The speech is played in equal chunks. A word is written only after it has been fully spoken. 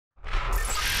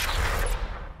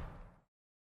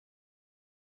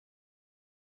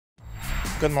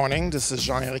Good morning, this is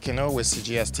Gilles-Alexandre Deschaud with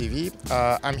CGS TV.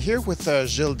 I'm here with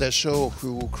Gilles Deschaud,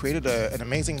 who created an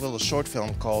amazing little short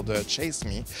film called Chase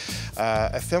Me,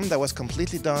 a film that was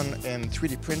completely done in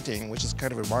 3D printing, which is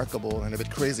kind of remarkable and a bit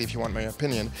crazy if you want my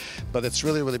opinion, but it's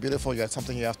really, really beautiful. You got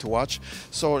something you have to watch.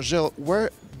 So Gilles,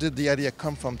 where did the idea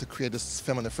come from to create this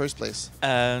film in the first place?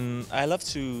 I love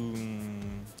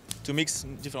to mix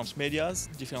different medias,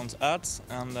 different arts,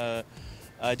 and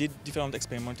I did different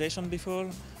experimentation before,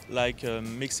 like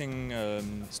mixing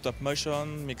stop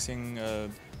motion, mixing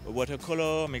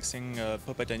watercolor, mixing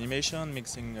puppet animation,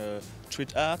 mixing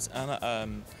street art.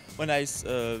 And when I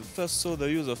first saw the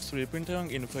use of 3D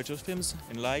printing in feature films,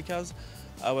 in Leicas,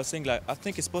 I was saying, like, I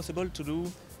think it's possible to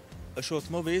do short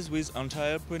movies with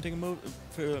entire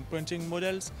printing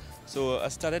models. So I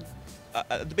started,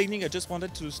 at the beginning I just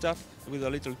wanted to start with a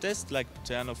little test, like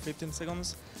 10 or 15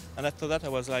 seconds. And after that I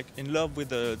was like in love with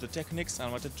the techniques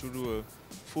and wanted to do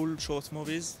full short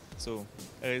movies. So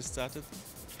I started.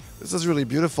 This is really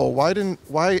beautiful. Why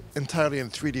entirely in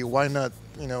 3D? Why not,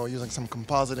 using some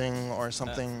compositing or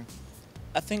something?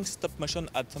 I think stop motion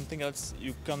had something else.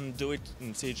 You can do it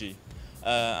in CG.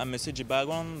 I'm a CG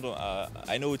background.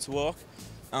 I know its work,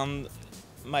 and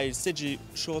my CG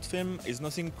short film is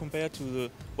nothing compared to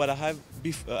what I have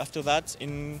after that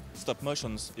in stop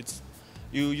motions.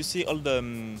 You see all the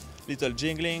little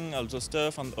jingling, all the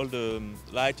stuff, and all the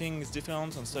lighting is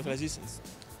different and stuff like this.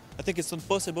 I think it's not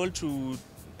possible to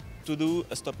do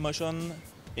a stop motion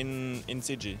in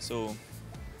CG. So.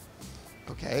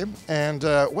 Okay, and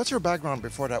what's your background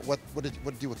before that? What did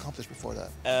you accomplish before that?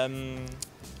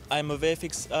 I'm a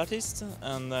VFX artist,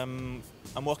 and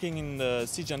I'm working in the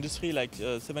CG industry like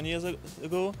 7 years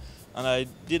ago, and I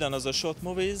did another short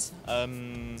movies,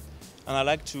 and I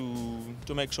like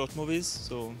to make short movies.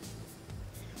 So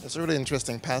it's a really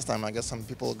interesting pastime. I guess some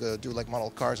people do like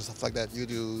model cars and stuff like that. You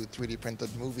do 3D printed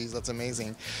movies. That's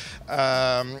amazing.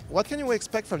 What can you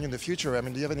expect from you in the future? I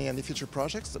mean, do you have any future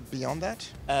projects beyond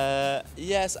that?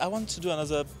 Yes, I want to do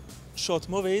another short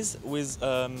movies with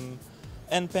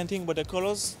hand painting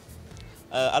watercolors.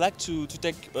 I like to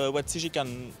take what CG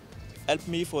can help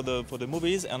me for the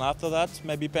movies, and after that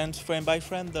maybe paint frame by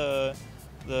frame the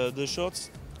shorts.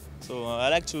 So I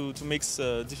like to mix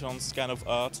different kind of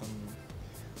art.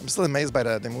 I'm still amazed by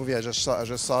the movie. I just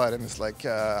saw it, and it's like,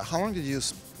 how long did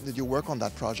you work on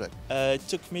that project? It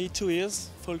took me 2 years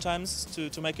full times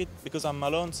to make it, because I'm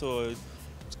alone, so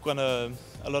it's quite a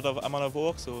lot of amount of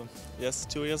work. So yes,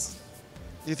 2 years.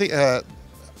 Do you think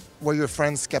were your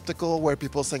friends skeptical? Were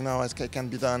people saying no, it can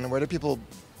be done? Were there people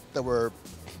that were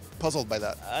puzzled by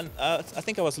that? And I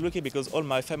think I was lucky, because all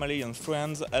my family and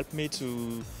friends helped me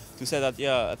to say that,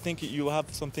 yeah, I think you have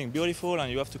something beautiful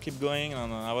and you have to keep going.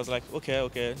 And I was like,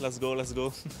 okay, let's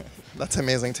go. That's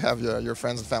amazing to have your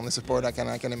friends and family support. I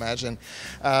can imagine.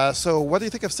 So what do you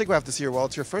think of SIGGRAPH this year? Well,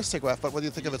 it's your first SIGGRAPH, but what do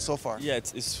you think of it so far? Yeah,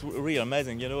 it's really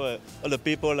amazing. All the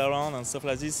people around and stuff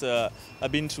like this.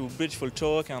 I've been to beautiful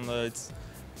talk, and it's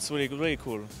really, really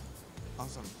cool.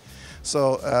 Awesome.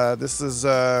 So this is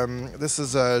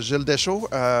Gilles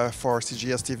Deschaud for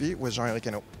CGS TV with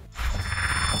Gilles-Alexandre Deschaud.